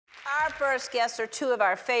first guests are two of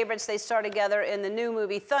our favorites. They star together in the new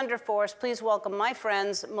movie Thunder Force. Please welcome my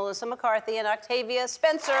friends, Melissa McCarthy and Octavia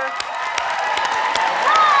Spencer.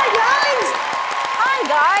 Hi, guys. Hi,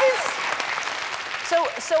 guys.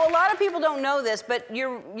 So a lot of people don't know this, but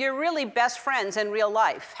you're really best friends in real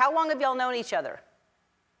life. How long have y'all known each other?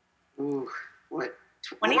 Ooh, what?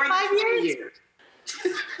 25 years?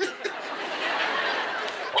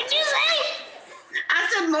 What'd you say? I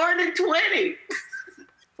said more than 20.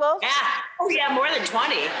 Well, yeah. Oh, yeah, more than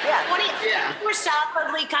 20. Yeah. 20. Yeah. We're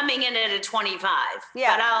solidly coming in at a 25.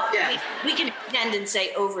 Yeah. But we can pretend and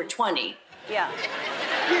say over 20. Yeah.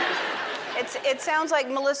 It sounds like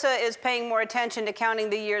Melissa is paying more attention to counting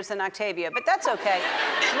the years than Octavia, but that's okay.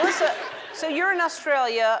 Melissa, so you're in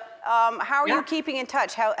Australia. How are you keeping in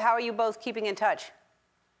touch? How are you both keeping in touch?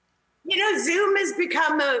 You know, Zoom has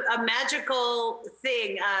become a magical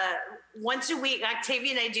thing. Once a week, Octavia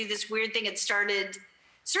and I do this weird thing. It started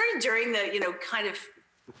during the, kind of,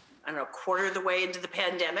 I don't know, quarter of the way into the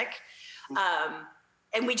pandemic.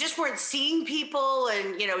 And we just weren't seeing people.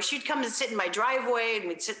 And, she'd come and sit in my driveway and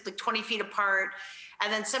we'd sit like 20 feet apart.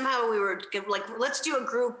 And then somehow we were like, let's do a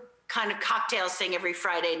group kind of cocktails thing every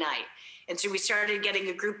Friday night. And so we started getting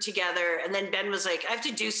a group together. And then Ben was like, I have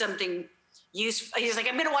to do something useful. He's like,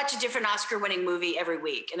 I'm going to watch a different Oscar-winning movie every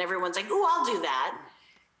week. And everyone's like, ooh, I'll do that.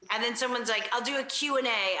 And then someone's like, I'll do a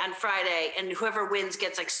Q&A on Friday, and whoever wins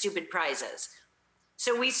gets like stupid prizes.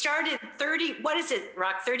 So we started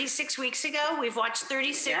 36 weeks ago? We've watched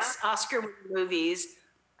 36 Oscar Movies.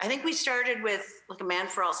 I think we started with like A Man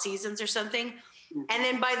for All Seasons or something. And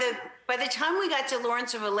then by the time we got to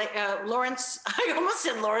Lawrence, I almost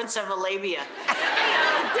said Lawrence of Arabia.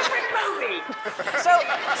 Different movie. So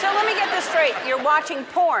let me get this straight. You're watching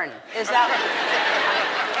porn. Is that?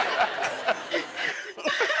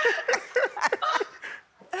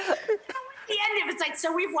 The end of it's like,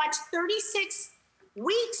 so we've watched 36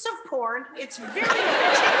 weeks of porn. It's very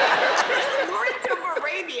rich. Lawrence of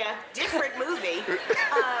Arabia, different movie.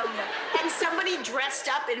 And somebody dressed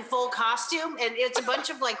up in full costume, and it's a bunch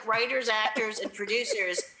of like writers, actors, and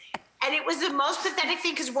producers. And it was the most pathetic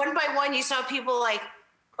thing because one by one you saw people like,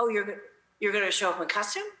 oh, you're gonna show up in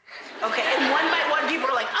costume? Okay. And one by one people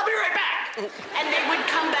were like, I'll be right back. And they would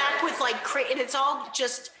come back with like, and it's all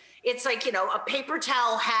just, it's like, a paper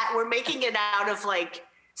towel hat. We're making it out of like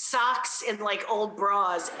socks and like old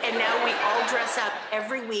bras. And now we all dress up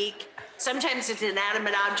every week. Sometimes it's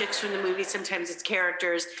inanimate objects from the movie. Sometimes it's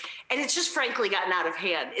characters. And it's just frankly gotten out of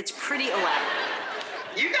hand. It's pretty elaborate.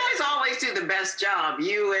 You guys always do the best job.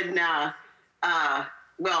 You and, yeah. You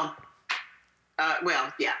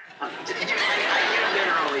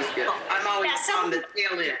are always good. I'm always on the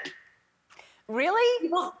tail end. Really?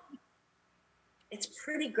 Well, it's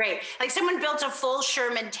pretty great. Like someone built a full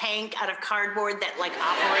Sherman tank out of cardboard that like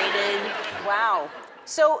operated. Wow.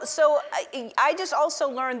 So I just also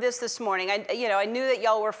learned this morning. I knew that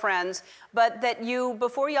y'all were friends, but that you,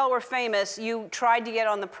 before y'all were famous, you tried to get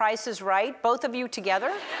on The Price is Right, both of you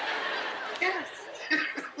together? Yes.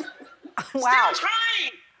 Wow. Still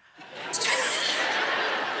trying.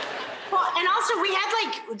 Well, and also we had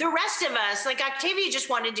like the rest of us, like Octavia just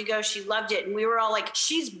wanted to go. She loved it. And we were all like,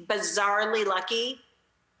 she's bizarrely lucky.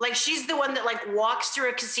 Like she's the one that like walks through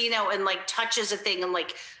a casino and like touches a thing and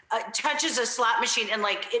like touches a slot machine and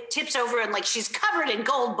like it tips over and like she's covered in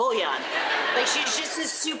gold bullion. Like she's just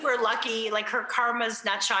this super lucky, like her karma's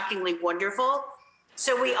not shockingly wonderful.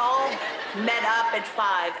 So we all met up at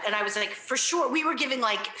 5 and I was like, for sure, we were giving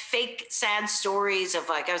like fake sad stories of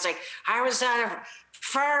like, I was like, I was a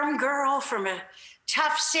firm girl from a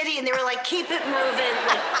tough city and they were like, keep it moving.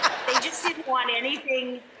 Like they just didn't want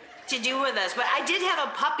anything to do with us. But I did have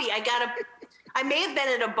a puppy. I may have been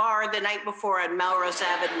at a bar the night before on Melrose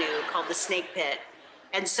Avenue called the Snake Pit.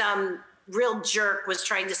 And some real jerk was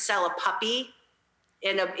trying to sell a puppy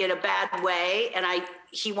in a bad way. And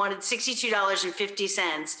he wanted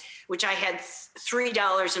 $62.50, which I had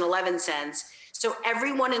 $3.11. So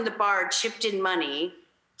everyone in the bar chipped in money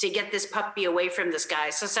to get this puppy away from this guy.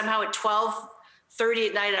 So somehow at 12:30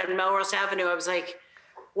 at night on Melrose Avenue, I was like,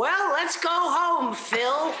 well, let's go home, Phil.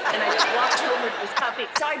 And I just walked home with this puppy.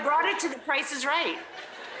 So I brought it to The Price is Right.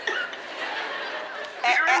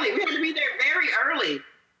 Early. We had to be there very early.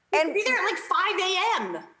 And be there at like 5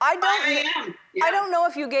 a.m. 5 a.m. Yeah. I don't know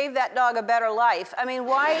if you gave that dog a better life. I mean,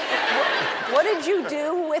 what did you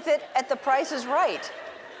do with it at The Price is Right?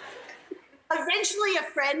 Eventually a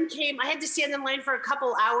friend came. I had to stand in line for a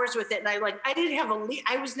couple hours with it. And I didn't have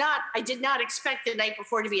I did not expect the night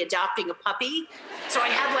before to be adopting a puppy. So I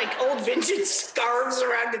had like old vintage scarves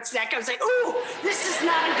around its neck. I was like, oh, this is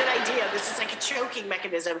not a good idea. This is like a choking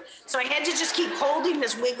mechanism. So I had to just keep holding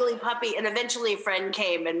this wiggly puppy. And eventually a friend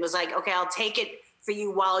came and was like, okay, I'll take it for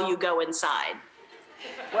you while you go inside.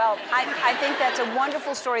 Well, I think that's a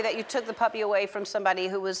wonderful story that you took the puppy away from somebody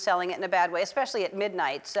who was selling it in a bad way, especially at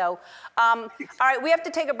midnight. So, all right, we have to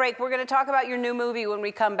take a break. We're going to talk about your new movie when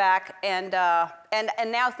we come back, and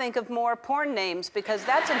now think of more porn names, because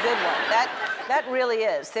that's a good one. That really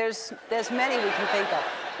is. There's many we can think of.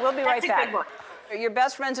 We'll be right back. Good one. You're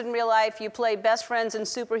best friends in real life. You play best friends and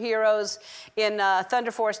superheroes in Thunder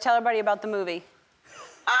Force. Tell everybody about the movie.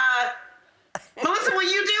 Melissa, will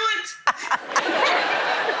you do it?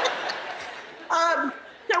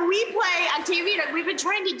 So we play Octavia. We've been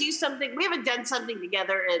trying to do something. We haven't done something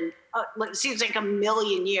together in it seems like a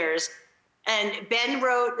million years. And Ben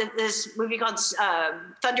wrote this movie called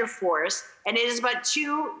Thunder Force, and it is about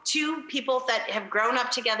two people that have grown up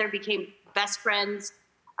together, became best friends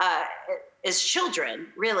as children,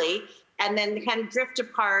 really, and then they kind of drift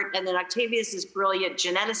apart. And then Octavia is this brilliant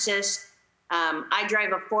geneticist. I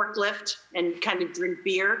drive a forklift and kind of drink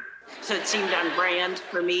beer, so it seemed on brand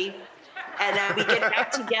for me. And we get back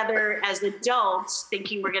together as adults,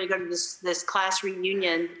 thinking we're going to go to this class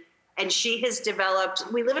reunion. And she has developed.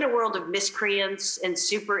 We live in a world of miscreants and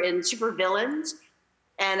super villains.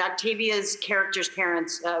 And Octavia's character's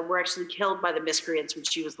parents were actually killed by the miscreants when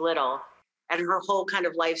she was little. And her whole kind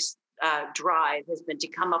of life's drive has been to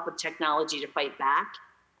come up with technology to fight back.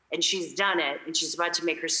 And she's done it, and she's about to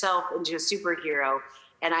make herself into a superhero.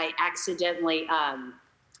 And I accidentally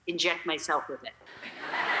inject myself with it.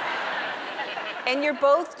 And you're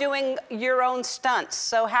both doing your own stunts.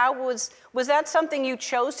 So how was that something you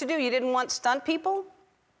chose to do? You didn't want stunt people?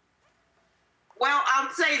 Well, I'll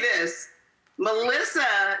say this.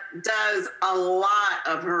 Melissa does a lot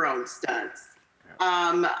of her own stunts.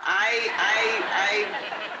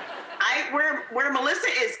 Where Melissa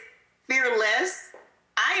is fearless,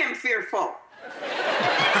 I am fearful.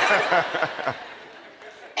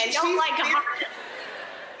 And don't like a harness.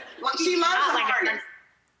 Well, she loves a harness.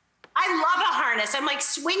 I love a harness. I'm like,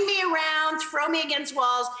 swing me around, throw me against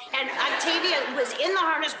walls. And Octavia was in the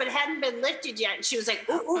harness but hadn't been lifted yet. And she was like,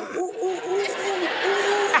 ooh, ooh, ooh, ooh, ooh, ooh, ooh,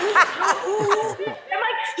 ooh. I'm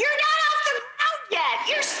like, you're not off the ground yet.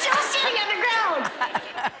 You're still sitting on the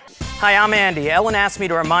ground. Hi, I'm Andy. Ellen asked me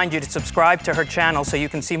to remind you to subscribe to her channel so you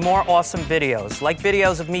can see more awesome videos, like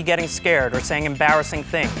videos of me getting scared or saying embarrassing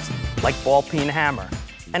things, like ball peen hammer,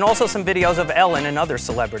 and also some videos of Ellen and other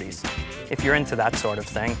celebrities, if you're into that sort of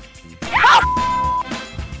thing.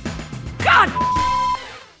 God!